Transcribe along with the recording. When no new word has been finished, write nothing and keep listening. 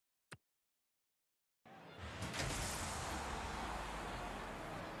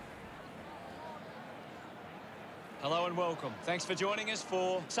Hello and welcome. Thanks for joining us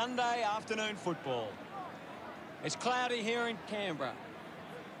for Sunday afternoon football. It's cloudy here in Canberra.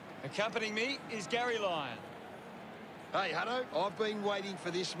 Accompanying me is Gary Lyon. Hey, Hutto, I've been waiting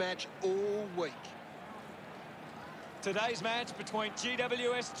for this match all week. Today's match between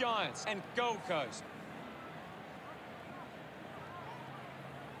GWS Giants and Gold Coast.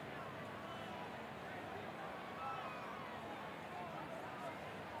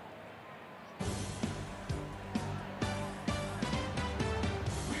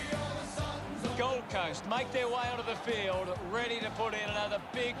 Gold Coast make their way onto the field, ready to put in another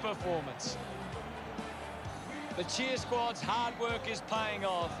big performance. The cheer squad's hard work is paying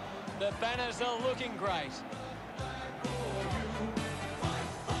off. The banners are looking great.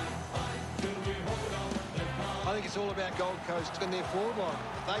 I think it's all about Gold Coast and their forward line.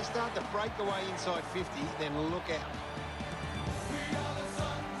 If they start to break away inside 50, then look out.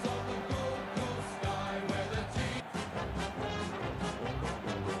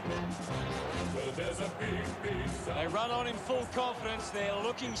 They run on in full confidence, they're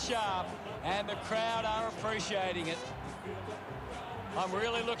looking sharp, and the crowd are appreciating it. I'm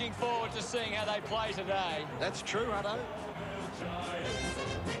really looking forward to seeing how they play today. That's true, Hutto.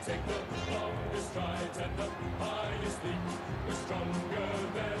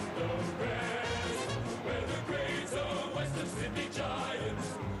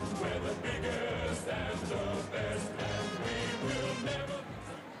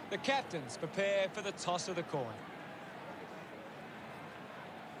 The captains prepare for the toss of the coin.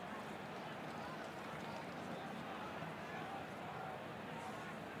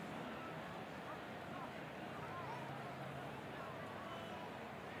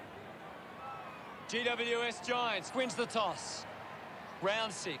 GWS Giants wins the toss.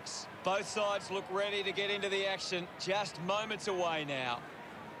 Round 6. Both sides look ready to get into the action. Just moments away now.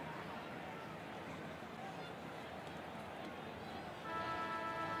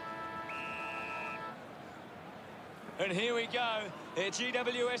 And here we go. They're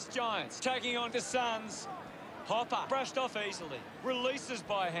GWS Giants taking on the Suns. Hopper brushed off easily. Releases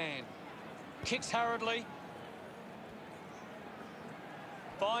by hand. Kicks hurriedly.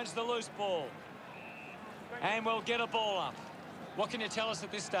 Finds the loose ball. And we'll get a ball up. What can you tell us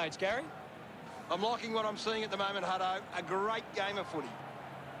at this stage, Gary? I'm liking what I'm seeing at the moment, Hutto. A great game of footy.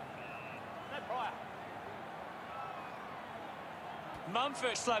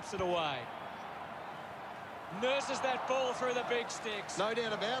 Mumford slaps it away. Nurses that ball through the big sticks. No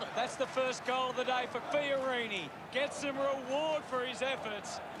doubt about it. That's the first goal of the day for Fiorini. Gets some reward for his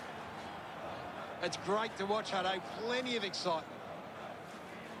efforts. It's great to watch, Hutto. Plenty of excitement.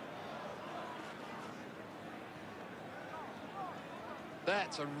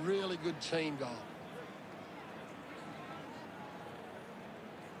 That's a really good team goal.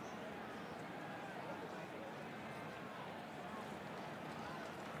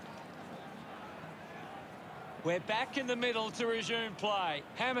 We're back in the middle to resume play.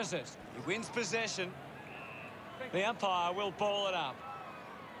 Hammers it. He wins possession. The umpire will ball it up.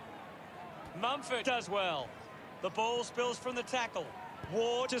 Mumford does well. The ball spills from the tackle.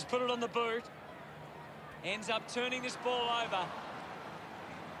 Ward just put it on the boot. Ends up turning this ball over.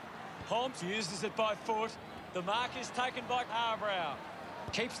 Holmes uses it by foot. The mark is taken by Harbrow.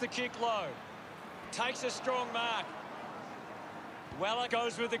 Keeps the kick low. Takes a strong mark. Weller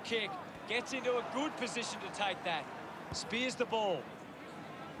goes with the kick. Gets into a good position to take that. Spears the ball.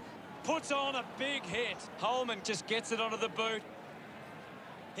 Puts on a big hit. Holman just gets it onto the boot.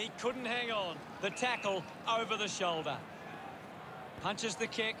 He couldn't hang on. The tackle over the shoulder. Punches the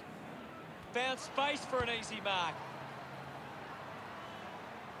kick. Found space for an easy mark.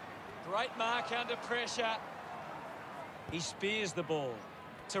 Great mark under pressure. He spears the ball.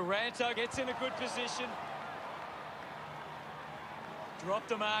 Taranto gets in a good position. Dropped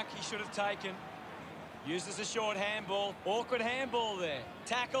the mark he should have taken. Uses a short handball. Awkward handball there.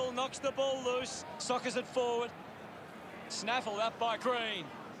 Tackle, knocks the ball loose. Soccers it forward. Snaffled up by Green.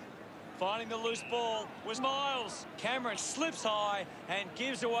 Finding the loose ball was Miles. Cameron slips high and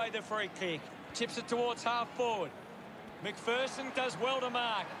gives away the free kick. Chips it towards half forward. McPherson does well to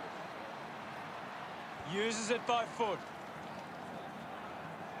mark. Uses it by foot.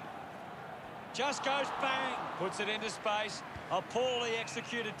 Just goes bang. Puts it into space. A poorly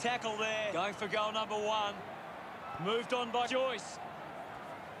executed tackle there. Going for goal number 1. Moved on by Joyce.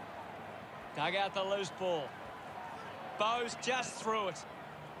 Dug out the loose ball. Bowes just through it.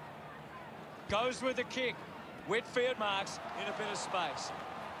 Goes with the kick. Whitfield marks in a bit of space.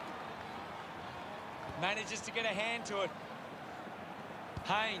 Manages to get a hand to it.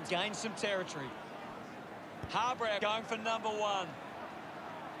 Haynes gains some territory. Harbrow going for number 1.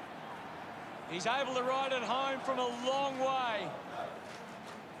 He's able to ride it home from a long way.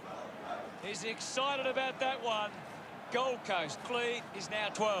 He's excited about that one. Gold Coast lead is now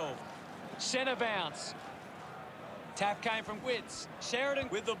 12. Centre bounce. Tap came from Witts. Sheridan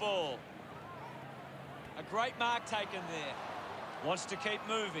with the ball. A great mark taken there. Wants to keep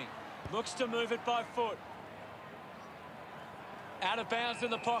moving. Looks to move it by foot. Out of bounds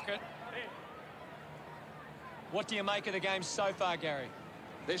in the pocket. What do you make of the game so far, Gary?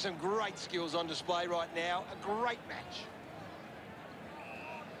 There's some great skills on display right now. A great match.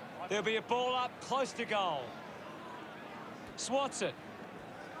 There'll be a ball up close to goal. Swats it.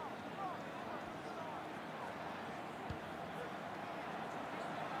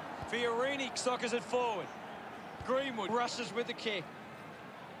 Fiorini soccers it forward. Greenwood rushes with the kick.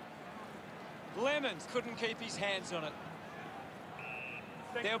 Lemons couldn't keep his hands on it.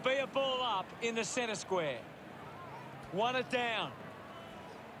 There'll be a ball up in the centre square. Won it down.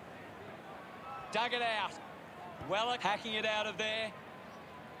 Dug it out. Weller hacking it out of there.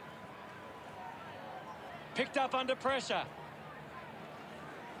 Picked up under pressure.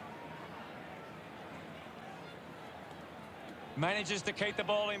 Manages to keep the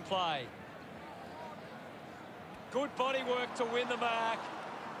ball in play. Good body work to win the mark.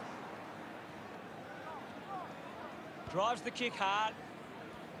 Drives the kick hard.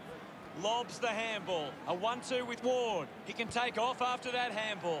 Lobs the handball. A 1-2 with Ward. He can take off after that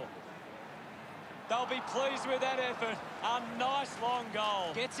handball. They'll be pleased with that effort. A nice long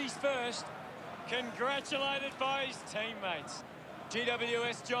goal. Gets his first. Congratulated by his teammates.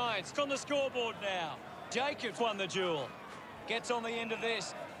 GWS Giants on the scoreboard now. Jacobs won the duel. Gets on the end of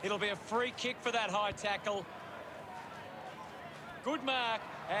this. It'll be a free kick for that high tackle. Good mark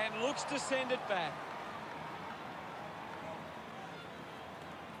and looks to send it back.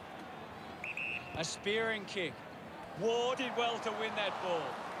 A spearing kick. Ward did well to win that ball.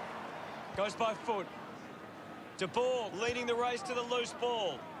 Goes by foot. De Boer leading the race to the loose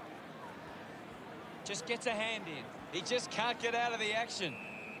ball. Just gets a hand in. He just can't get out of the action.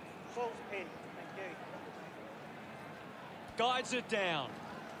 Ball's pinned. Thank you. Guides it down.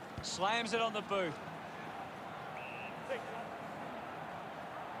 Slams it on the boot.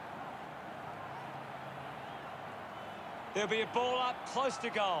 There'll be a ball up close to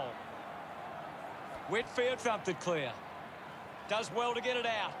goal. Whitfield thumped it clear. Does well to get it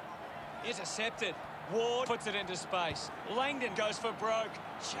out. Intercepted. Ward puts it into space. Langdon goes for broke.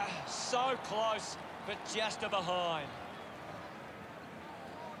 Just so close, but just a behind.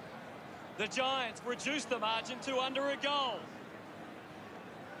 The Giants reduce the margin to under a goal.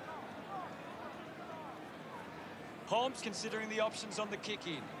 Holmes considering the options on the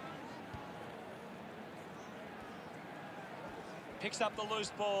kick-in. Picks up the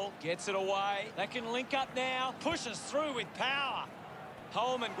loose ball, gets it away. They can link up now, pushes through with power.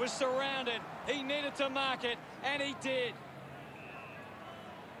 Holman was surrounded. He needed to mark it, and he did.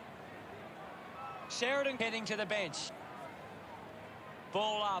 Sheridan heading to the bench.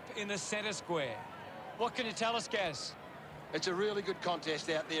 Ball up in the centre square. What can you tell us, Gaz? It's a really good contest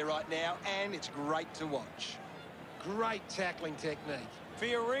out there right now, and it's great to watch. Great tackling technique.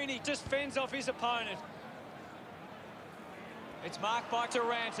 Fiorini just fends off his opponent. It's marked by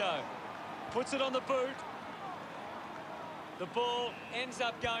Taranto. Puts it on the boot. The ball ends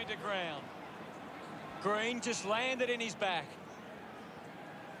up going to ground. Green just landed in his back.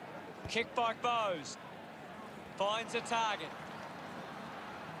 Kick by Bowes. Finds a target.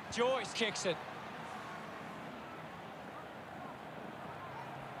 Joyce kicks it.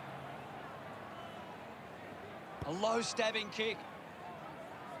 A low stabbing kick.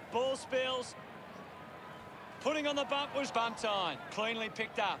 Ball spills. Putting on the bump was Buntine. Cleanly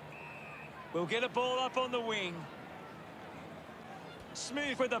picked up. We'll get a ball up on the wing.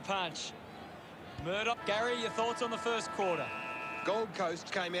 Smith with a punch. Murdoch. Gary, your thoughts on the first quarter? Gold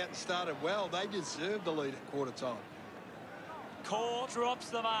Coast came out and started well. They deserved the lead at quarter time. Core drops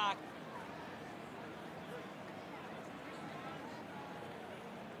the mark.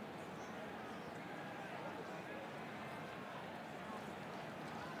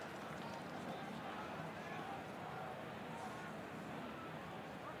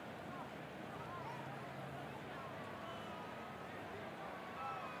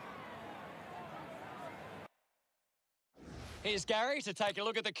 Here's Gary to take a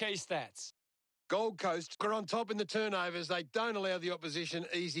look at the key stats. Gold Coast are on top in the turnovers. They don't allow the opposition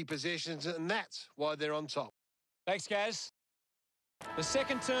easy possessions, and that's why they're on top. Thanks, Gaz. The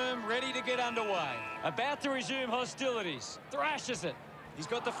second term ready to get underway. About to resume hostilities. Thrashes it. He's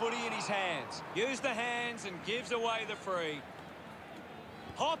got the footy in his hands. Use the hands and gives away the free.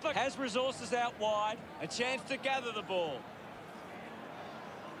 Hopper has resources out wide. A chance to gather the ball.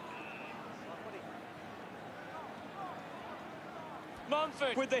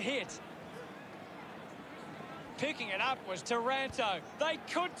 Mumford with the hit. Picking it up was Taranto. They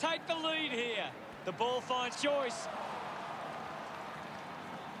could take the lead here. The ball finds Joyce.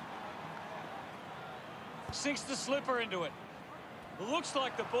 Sinks the slipper into it. Looks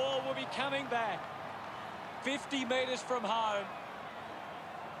like the ball will be coming back. 50 metres from home.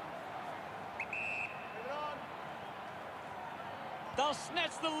 They'll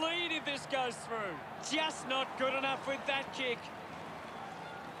snatch the lead if this goes through. Just not good enough with that kick.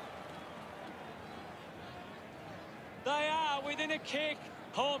 They are within a kick.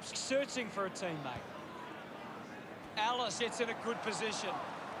 Holmes searching for a teammate. Alice gets in a good position.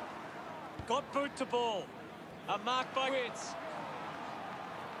 Got boot to ball. A mark by Witts.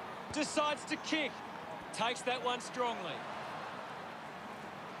 Decides to kick. Takes that one strongly.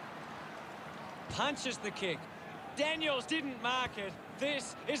 Punches the kick. Daniels didn't mark it.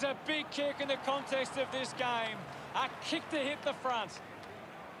 This is a big kick in the context of this game. A kick to hit the front.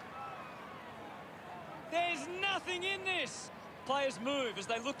 There's nothing in this. Players move as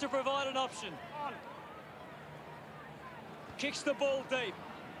they look to provide an option. Kicks the ball deep.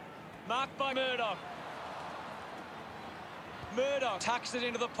 Marked by Murdoch. Murdoch tucks it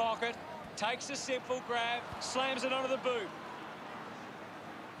into the pocket. Takes a simple grab. Slams it onto the boot.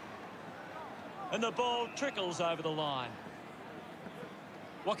 And the ball trickles over the line.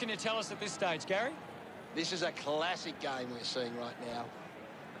 What can you tell us at this stage, Gary? This is a classic game we're seeing right now.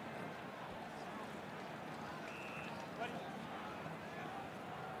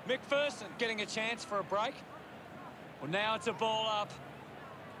 McPherson getting a chance for a break. Well, now it's a ball up.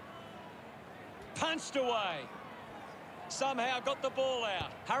 Punched away. Somehow got the ball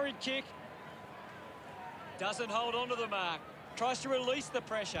out. Hurried kick. Doesn't hold on to the mark. Tries to release the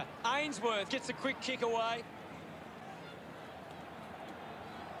pressure. Ainsworth gets a quick kick away.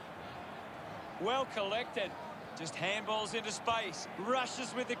 Well collected. Just handballs into space.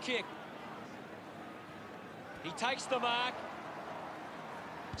 Rushes with the kick. He takes the mark.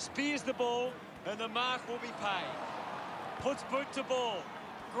 Spears the ball. And the mark will be paid. Puts boot to ball.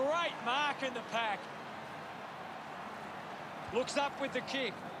 Great mark in the pack. Looks up with the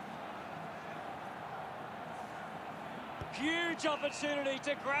kick. Huge opportunity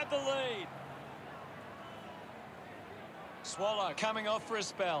to grab the lead. Swallow coming off for a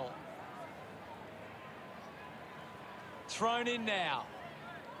spell. Thrown in now.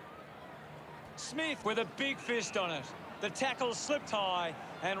 Smith with a big fist on it. The tackle slipped high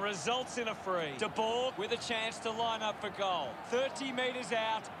and results in a free. De Boer with a chance to line up for goal. 30 metres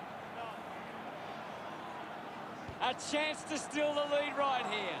out. A chance to steal the lead right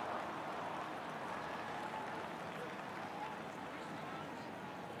here.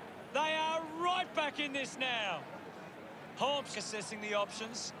 They are right back in this now. Holmes assessing the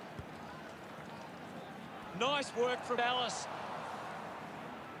options. Nice work from Alice.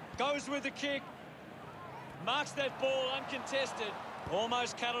 Goes with the kick. Marks that ball uncontested.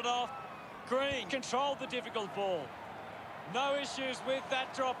 Almost cut it off. Green controlled the difficult ball. No issues with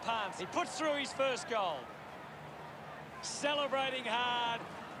that drop punt. He puts through his first goal. Celebrating hard.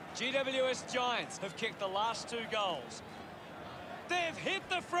 GWS Giants have kicked the last 2 goals. They've hit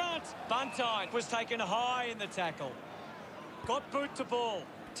the front. Buntine was taken high in the tackle. Got boot to ball.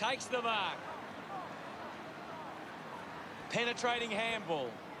 Takes the mark. Penetrating handball.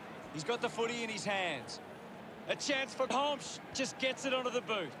 He's got the footy in his hands. A chance for Holmes. Just gets it onto the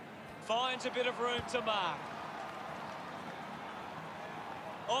boot. Finds a bit of room to mark.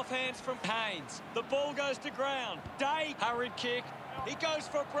 Offhands from Haynes. The ball goes to ground. Day. Hurried kick. He goes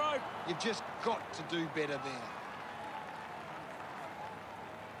for broke. You've just got to do better there.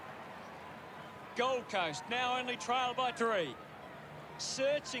 Gold Coast now only trailed by 3.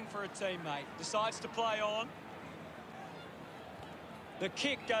 Searching for a teammate. Decides to play on. The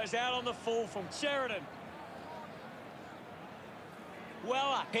kick goes out on the full from Sheridan.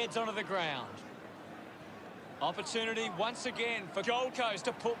 Weller heads onto the ground. Opportunity once again for Gold Coast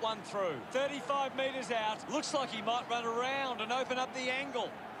to put one through. 35 metres out. Looks like he might run around and open up the angle.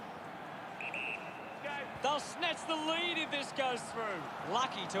 They'll snatch the lead if this goes through.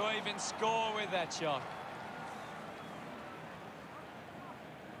 Lucky to even score with that shot.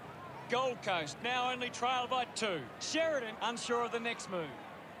 Gold Coast now only trailed by 2. Sheridan unsure of the next move.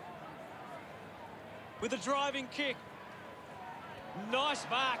 With a driving kick. Nice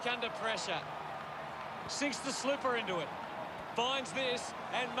mark under pressure. Sinks the slipper into it. Finds this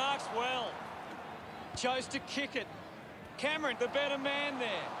and marks well. Chose to kick it. Cameron, the better man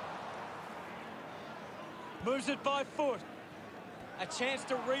there. Moves it by foot. A chance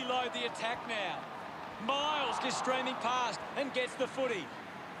to reload the attack now. Miles gets streaming past and gets the footy.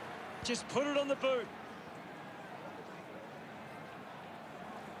 Just put it on the boot.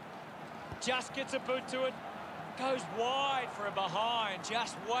 Just gets a boot to it. Goes wide for a behind.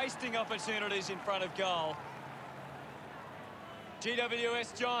 Just wasting opportunities in front of goal.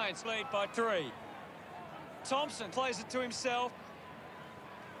 GWS Giants lead by 3. Thompson plays it to himself.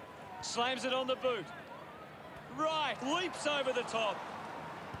 Slams it on the boot. Right, leaps over the top.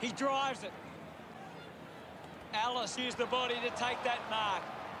 He drives it. Alice used the body to take that mark.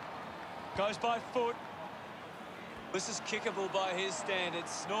 Goes by foot. This is kickable by his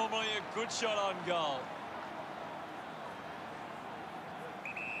standards. Normally a good shot on goal.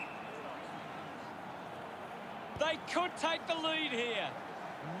 They could take the lead here.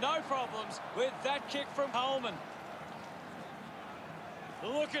 No problems with that kick from Holman.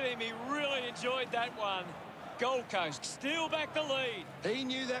 Look at him, he really enjoyed that one. Gold Coast still back the lead. He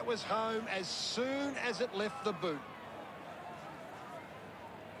knew that was home as soon as it left the boot.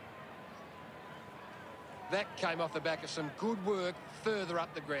 That came off the back of some good work further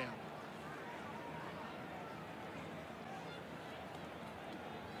up the ground.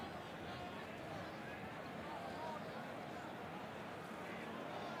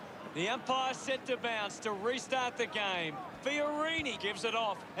 The umpire set to bounce to restart the game. Fiorini gives it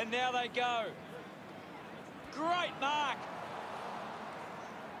off, and now they go. Great mark.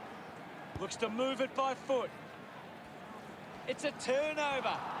 Looks to move it by foot. It's a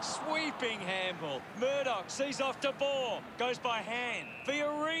turnover. Sweeping handball. Murdoch sees off De Boer. Goes by hand.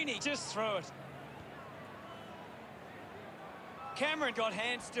 Fiorini just threw it. Cameron got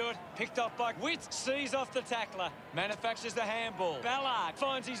hands to it. Picked off by Witt. Sees off the tackler. Manufactures the handball. Ballard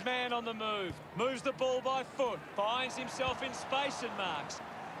finds his man on the move. Moves the ball by foot. Finds himself in space and marks.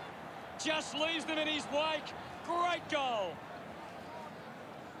 Just leaves them in his wake. Great goal.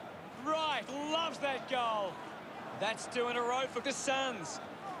 Right. Loves that goal. That's 2 in a row for the Suns.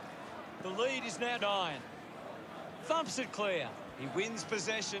 The lead is now 9. Thumps it clear. He wins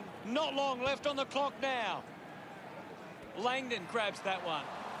possession. Not long left on the clock now. Langdon grabs that one.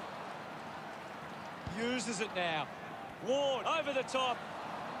 Uses it now. Ward over the top.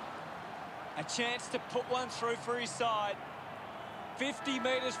 A chance to put one through for his side. 50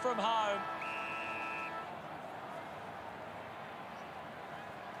 metres from home.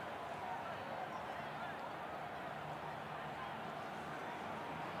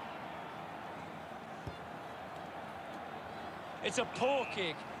 It's a poor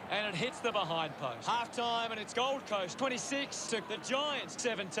kick, and it hits the behind post. Half-time, and it's Gold Coast 26 to the Giants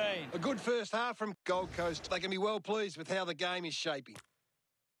 17. A good first half from Gold Coast. They can be well pleased with how the game is shaping.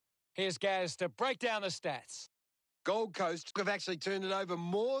 Here's Gaz to break down the stats. Gold Coast have actually turned it over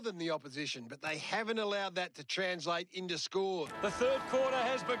more than the opposition, but they haven't allowed that to translate into scores. The third quarter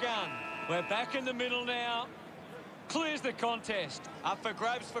has begun. We're back in the middle now. Clears the contest. Up for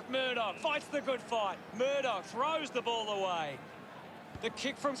grabs for Murdoch. Fights the good fight. Murdoch throws the ball away. The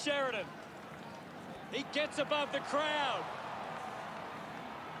kick from Sheridan. He gets above the crowd.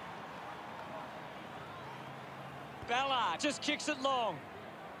 Ballard just kicks it long.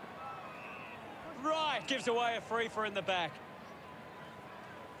 Right, gives away a free for in the back.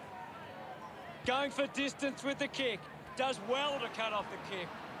 Going for distance with the kick. Does well to cut off the kick.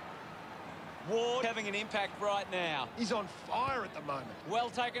 Ward having an impact right now. He's on fire at the moment. Well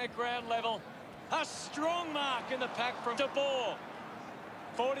taken at ground level. A strong mark in the pack from De Boer.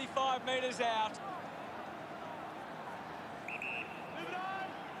 45 metres out.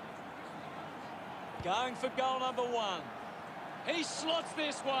 Going for goal number 1. He slots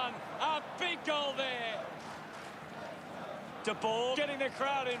this one. A big goal there. De Boer getting the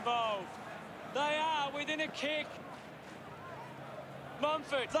crowd involved. They are within a kick.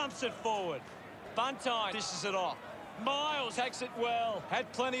 Mumford thumps it forward. Buntine dishes it off. Miles takes it well.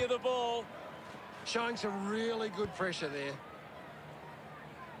 Had plenty of the ball. Showing some really good pressure there.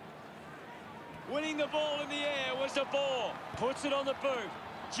 Winning the ball in the air was De Boer. Puts it on the boot.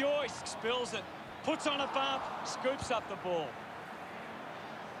 Joyce spills it. Puts on a bump. Scoops up the ball.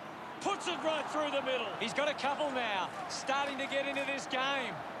 Puts it right through the middle. He's got a couple now. Starting to get into this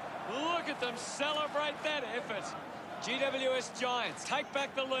game. Look at them celebrate that effort. GWS Giants take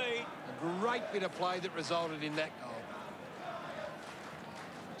back the lead. A great bit of play that resulted in that goal.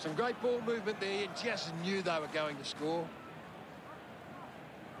 Some great ball movement there. You just knew they were going to score.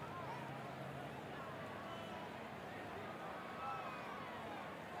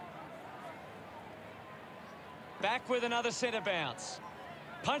 Back with another centre bounce.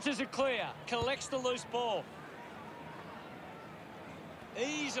 Punches it clear. Collects the loose ball.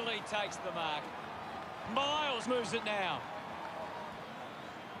 Easily takes the mark. Miles moves it now.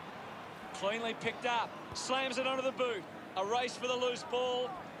 Cleanly picked up. Slams it onto the boot. A race for the loose ball.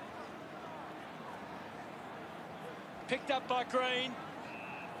 Picked up by Green.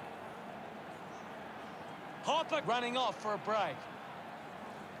 Hopper running off for a break.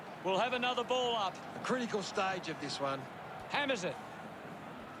 We'll have another ball up. A critical stage of this one. Hammers it.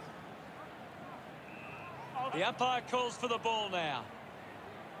 The umpire calls for the ball now.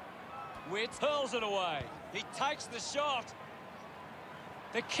 Witt hurls it away. He takes the shot.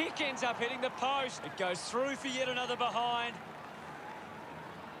 The kick ends up hitting the post. It goes through for yet another behind.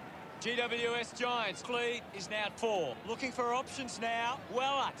 GWS Giants' lead is now 4. Looking for options now.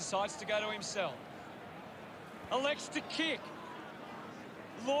 Weller decides to go to himself. Elects to kick.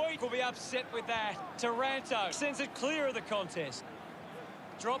 Lloyd will be upset with that. Taranto sends it clear of the contest.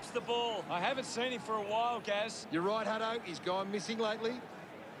 Drops the ball. I haven't seen him for a while, Gaz. You're right, Hutto. He's gone missing lately.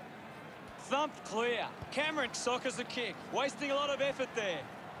 Thumped clear. Cameron soccers the kick. Wasting a lot of effort there.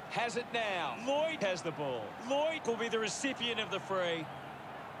 Has it now. Lloyd has the ball. Lloyd will be the recipient of the free.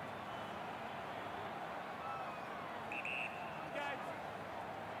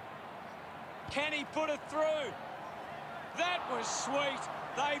 Can he put it through? That was sweet.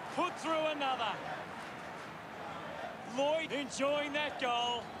 They put through another. Lloyd enjoying that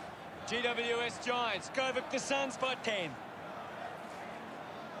goal. GWS Giants go over the Suns by 10.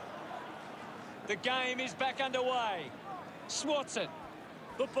 The game is back underway. Swats it.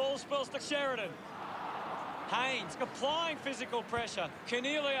 The ball spills to Sheridan. Haynes applying physical pressure.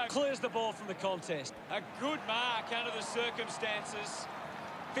 Cornelio clears the ball from the contest. A good mark under the circumstances.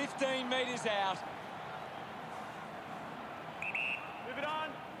 15 metres out. Move it on.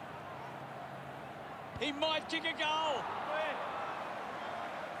 He might kick a goal.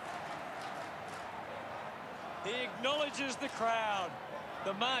 He acknowledges the crowd.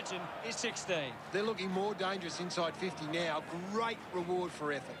 The margin is 16. They're looking more dangerous inside 50 now. Great reward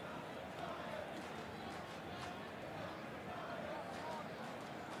for effort.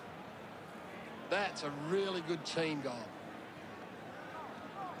 That's a really good team goal.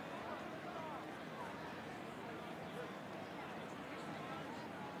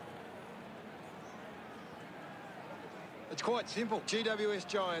 It's quite simple. GWS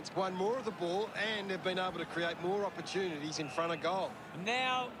Giants won more of the ball and have been able to create more opportunities in front of goal.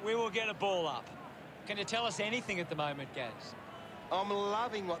 Now we will get a ball up. Can you tell us anything at the moment, Gaz? I'm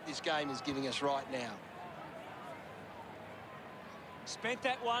loving what this game is giving us right now. Spent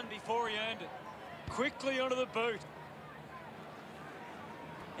that one before he earned it. Quickly onto the boot.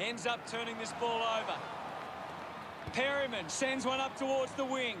 Ends up turning this ball over. Perryman sends one up towards the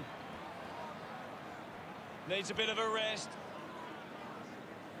wing. Needs a bit of a rest.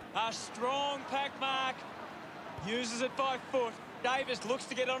 A strong pack mark. Uses it by foot. Davis looks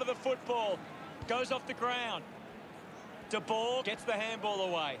to get onto the football. Goes off the ground. De Boer gets the handball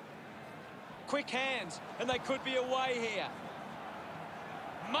away. Quick hands, and they could be away here.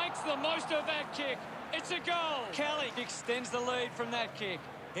 Makes the most of that kick. It's a goal. Kelly extends the lead from that kick.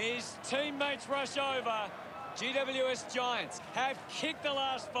 His teammates rush over. GWS Giants have kicked the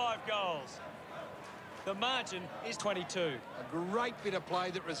last 5 goals. The margin is 22. A great bit of play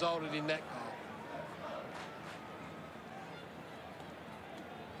that resulted in that goal.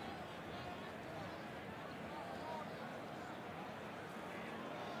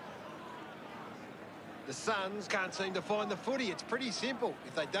 The Suns can't seem to find the footy. It's pretty simple.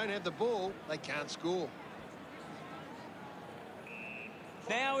 If they don't have the ball, they can't score.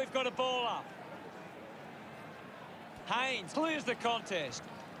 Now we've got a ball up. Haynes clears the contest.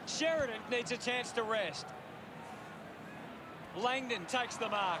 Sheridan needs a chance to rest. Langdon takes the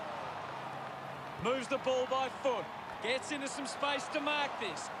mark. Moves the ball by foot. Gets into some space to mark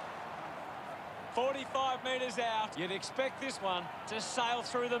this. 45 metres out. You'd expect this one to sail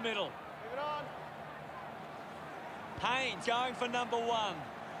through the middle. Move it on. Haynes going for number 1.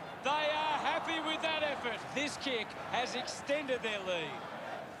 They are happy with that effort. This kick has extended their lead.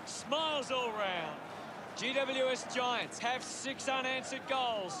 Smiles all round. GWS Giants have 6 unanswered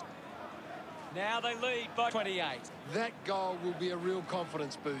goals. Now they lead by 28. That goal will be a real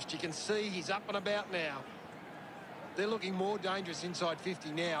confidence boost. You can see he's up and about now. They're looking more dangerous inside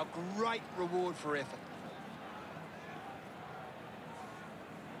 50 now. Great reward for effort.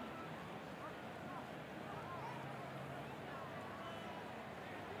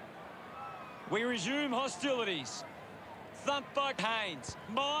 We resume hostilities. Thumped by Haynes.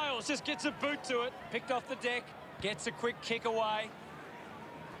 Miles just gets a boot to it. Picked off the deck. Gets a quick kick away.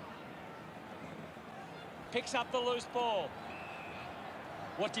 Picks up the loose ball.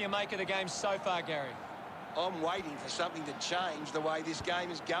 What do you make of the game so far, Gary? I'm waiting for something to change the way this game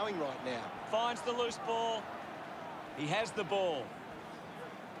is going right now. Finds the loose ball. He has the ball.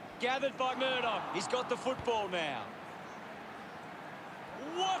 Gathered by Murdoch. He's got the football now.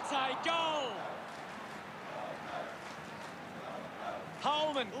 What a goal!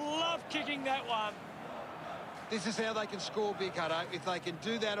 Holman loved kicking that one. This is how they can score big, Hutto. If they can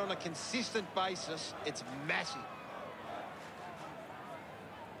do that on a consistent basis, it's massive.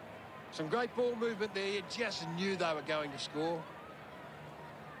 Some great ball movement there. You just knew they were going to score.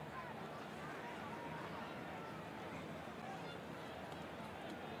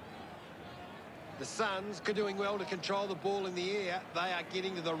 The Suns are doing well to control the ball in the air. They are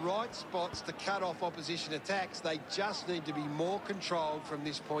getting to the right spots to cut off opposition attacks. They just need to be more controlled from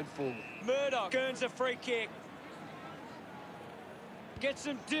this point forward. Murdoch earns a free kick. Gets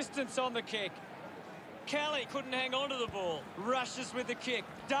some distance on the kick. Kelly couldn't hang on to the ball. Rushes with the kick.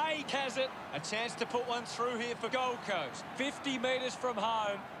 Day has it. A chance to put one through here for Gold Coast. 50 metres from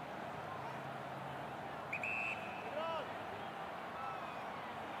home.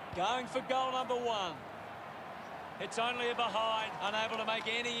 Going for goal number 1. It's only a behind. Unable to make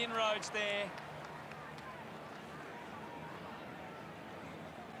any inroads there.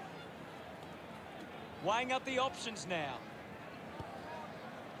 Weighing up the options now.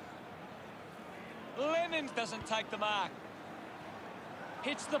 Lennon doesn't take the mark.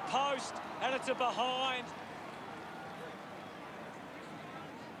 Hits the post, and it's a behind.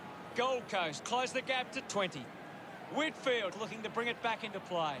 Gold Coast close the gap to 20. Whitfield looking to bring it back into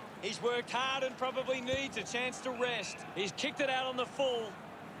play. He's worked hard and probably needs a chance to rest. He's kicked it out on the full.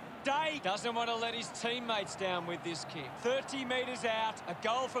 Day doesn't want to let his teammates down with this kick. 30 metres out. A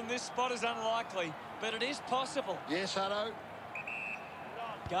goal from this spot is unlikely, but it is possible. Yes, Hutto.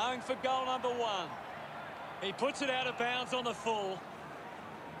 Going for goal number 1. He puts it out of bounds on the full.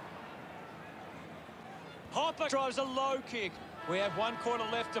 Hopper drives a low kick. We have 1 quarter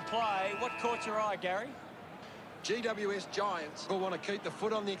left to play. What caught your eye, Gary? GWS Giants will want to keep the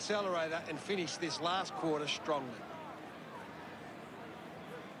foot on the accelerator and finish this last quarter strongly.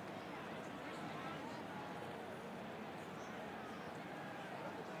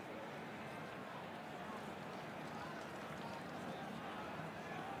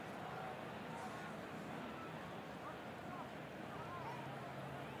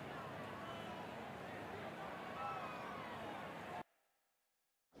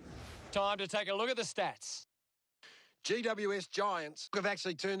 Time to take a look at the stats. GWS Giants have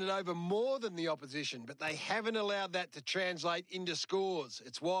actually turned it over more than the opposition, but they haven't allowed that to translate into scores.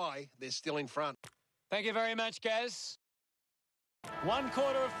 It's why they're still in front. Thank you very much, Gaz. 1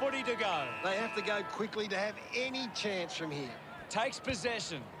 quarter of footy to go. They have to go quickly to have any chance from here. Takes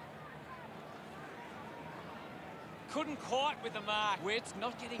possession. Couldn't quite with the mark. Witt's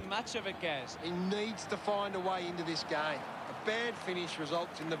not getting much of it, Gaz. He needs to find a way into this game. A bad finish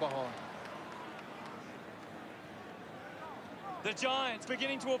results in the behind. The Giants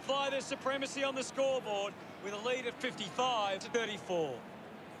beginning to apply their supremacy on the scoreboard with a lead of 55-34.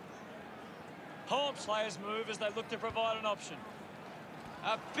 Home players move as they look to provide an option.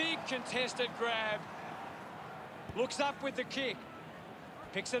 A big contested grab. Looks up with the kick.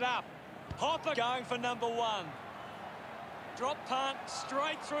 Picks it up. Hopper going for number 1. Drop punt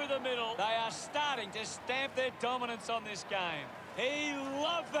straight through the middle. They are starting to stamp their dominance on this game. He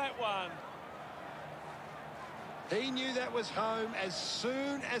loved that one. He knew that was home as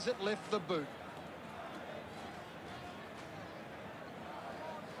soon as it left the boot.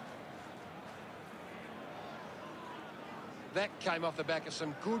 That came off the back of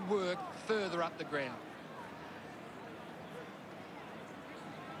some good work further up the ground.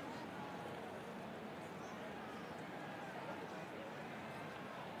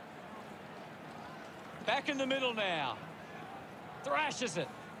 Back in the middle now. Thrashes it.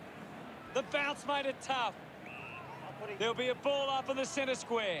 The bounce made it tough. There'll be a ball up in the centre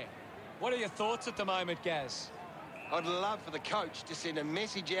square. What are your thoughts at the moment, Gaz? I'd love for the coach to send a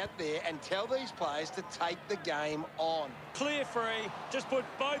message out there and tell these players to take the game on. Clear free. Just put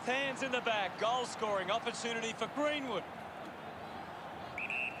both hands in the back. Goal scoring opportunity for Greenwood.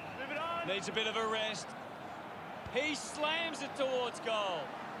 Move it on. Needs a bit of a rest. He slams it towards goal.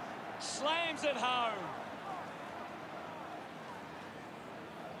 Slams it home.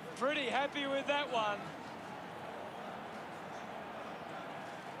 Pretty happy with that one.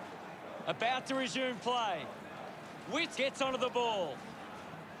 About to resume play. Witt gets onto the ball.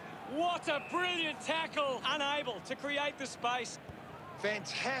 What a brilliant tackle. Unable to create the space.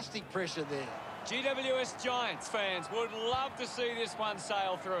 Fantastic pressure there. GWS Giants fans would love to see this one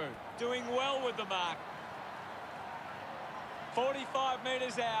sail through. Doing well with the mark. 45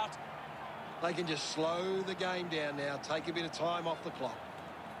 metres out. They can just slow the game down now, take a bit of time off the clock.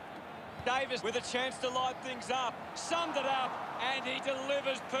 Davis with a chance to light things up. Summed it up, and he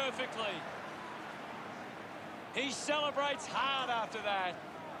delivers perfectly. He celebrates hard after that.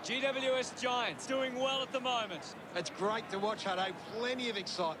 GWS Giants doing well at the moment. It's great to watch, Hutto. Plenty of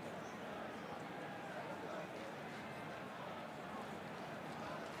excitement.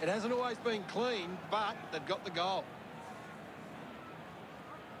 It hasn't always been clean, but they've got the goal.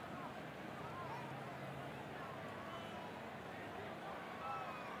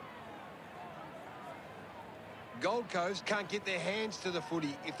 Gold Coast can't get their hands to the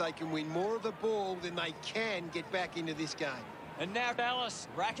footy. If they can win more of the ball, then they can get back into this game. And now Dallas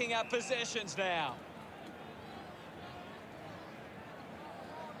racking up possessions now.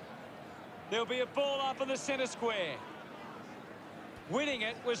 There'll be a ball up in the centre square. Winning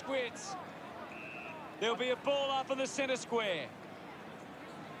it was Witts. There'll be a ball up in the centre square.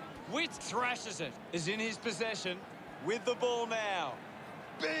 Witts thrashes it. Is in his possession with the ball now.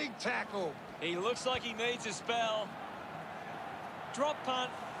 Big tackle. He looks like he needs a spell. Drop punt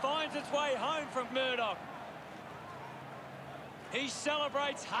finds its way home from Murdoch. He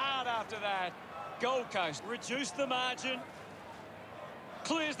celebrates hard after that. Gold Coast reduced the margin.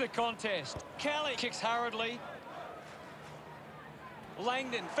 Clears the contest. Kelly kicks hurriedly.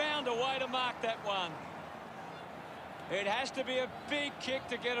 Langdon found a way to mark that one. It has to be a big kick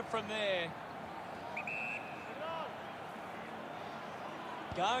to get it from there.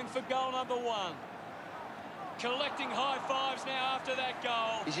 Going for goal number 1. Collecting high fives now after that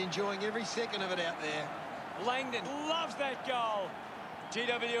goal. He's enjoying every second of it out there. Langdon loves that goal.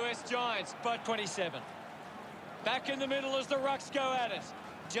 GWS Giants by 27. Back in the middle as the Rucks go at it.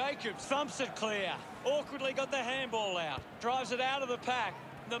 Jacobs thumps it clear. Awkwardly got the handball out. Drives it out of the pack.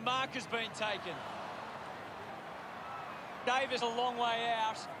 The mark has been taken. Davis a long way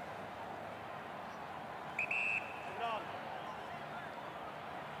out.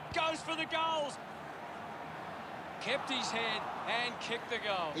 Goes for the goals. Kept his head and kicked the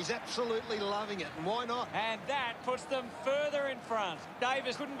goal. He's absolutely loving it, and why not? And that puts them further in front.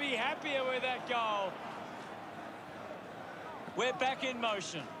 Davis couldn't be happier with that goal. We're back in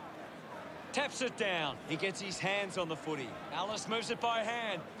motion. Taps it down. He gets his hands on the footy. Alice moves it by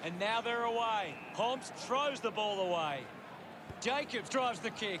hand, and now they're away. Holmes throws the ball away. Jacobs drives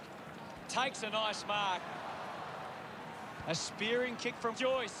the kick. Takes a nice mark. A spearing kick from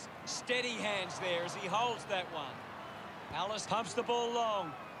Joyce. Steady hands there as he holds that one. Alice pumps the ball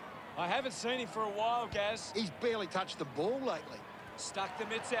long. I haven't seen him for a while, Gaz. He's barely touched the ball lately. Stuck the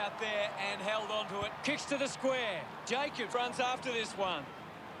mitts out there and held onto it. Kicks to the square. Jacobs runs after this one.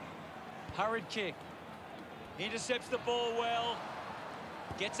 Hurried kick. Intercepts the ball well.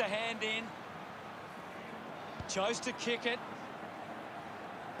 Gets a hand in. Chose to kick it.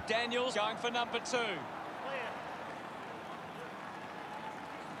 Daniels going for number 2.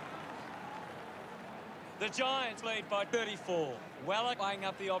 The Giants lead by 34. Weller weighing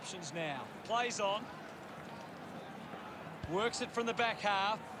up the options now. Plays on. Works it from the back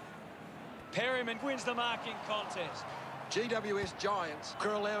half. Perryman wins the marking contest. GWS Giants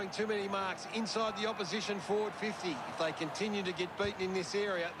are allowing too many marks inside the opposition forward 50. If they continue to get beaten in this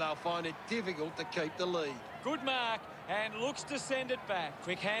area, they'll find it difficult to keep the lead. Good mark and looks to send it back.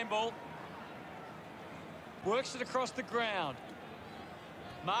 Quick handball. Works it across the ground.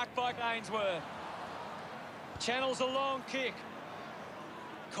 Marked by Ainsworth. Channels a long kick.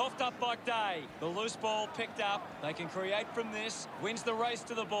 Coughed up by Day. The loose ball picked up. They can create from this. Wins the race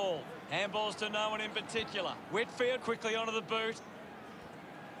to the ball. Handballs to no one in particular. Whitfield quickly onto the boot.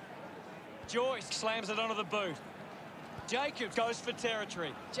 Joyce slams it onto the boot. Jacobs goes for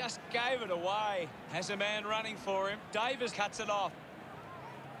territory. Just gave it away. Has a man running for him. Davis cuts it off.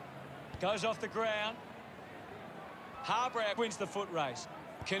 Goes off the ground. Harbrow wins the foot race.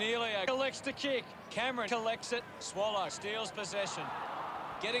 Cornelia collects the kick. Cameron collects it. Swallow steals possession.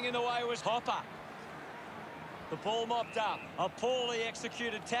 Getting in the way was Hopper. The ball mopped up. A poorly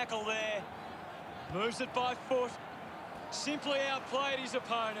executed tackle there. Moves it by foot. Simply outplayed his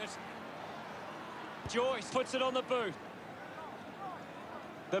opponent. Joyce puts it on the boot.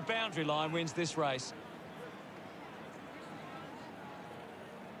 The boundary line wins this race.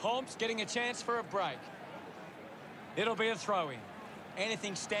 Holmes getting a chance for a break. It'll be a throw-in.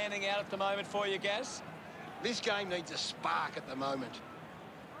 Anything standing out at the moment for you, Gaz? This game needs a spark at the moment.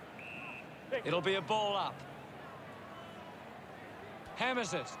 It'll be a ball up.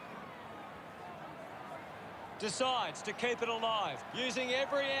 Hammers it. Decides to keep it alive, using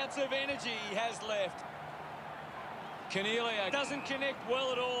every ounce of energy he has left. Cornelia doesn't connect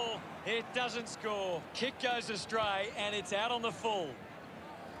well at all. It doesn't score. Kick goes astray, and it's out on the full.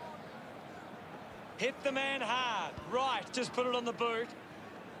 Hit the man hard. Right, just put it on the boot.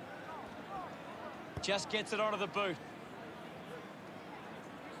 Just gets it onto the boot.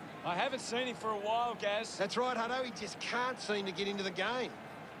 I haven't seen him for a while, Gaz. That's right, Hutto. He just can't seem to get into the game.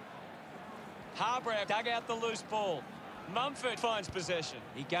 Harbrow dug out the loose ball. Mumford finds possession.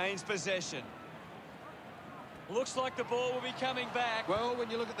 He gains possession. Looks like the ball will be coming back. Well, when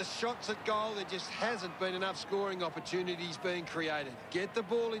you look at the shots at goal, there just hasn't been enough scoring opportunities being created. Get the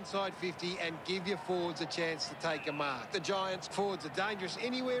ball inside 50 and give your forwards a chance to take a mark. The Giants' forwards are dangerous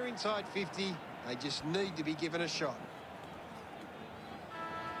anywhere inside 50. They just need to be given a shot.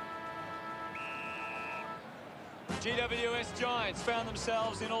 GWS Giants found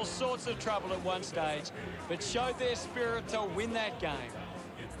themselves in all sorts of trouble at one stage, but showed their spirit to win that game.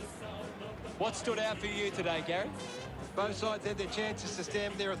 What stood out for you today, Gary? Both sides had their chances to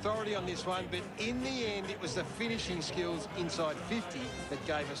stamp their authority on this one, but in the end, it was the finishing skills inside 50 that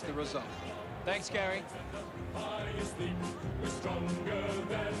gave us the result. Thanks, Gary.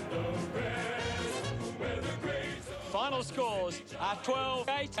 Final scores are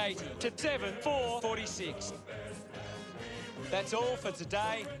 12-8-80 to 7-4-46. That's all for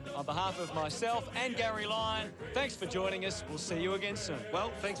today. On behalf of myself and Gary Lyon, thanks for joining us. We'll see you again soon.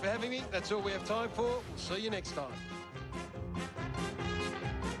 Well, thanks for having me. That's all we have time for. We'll see you next time.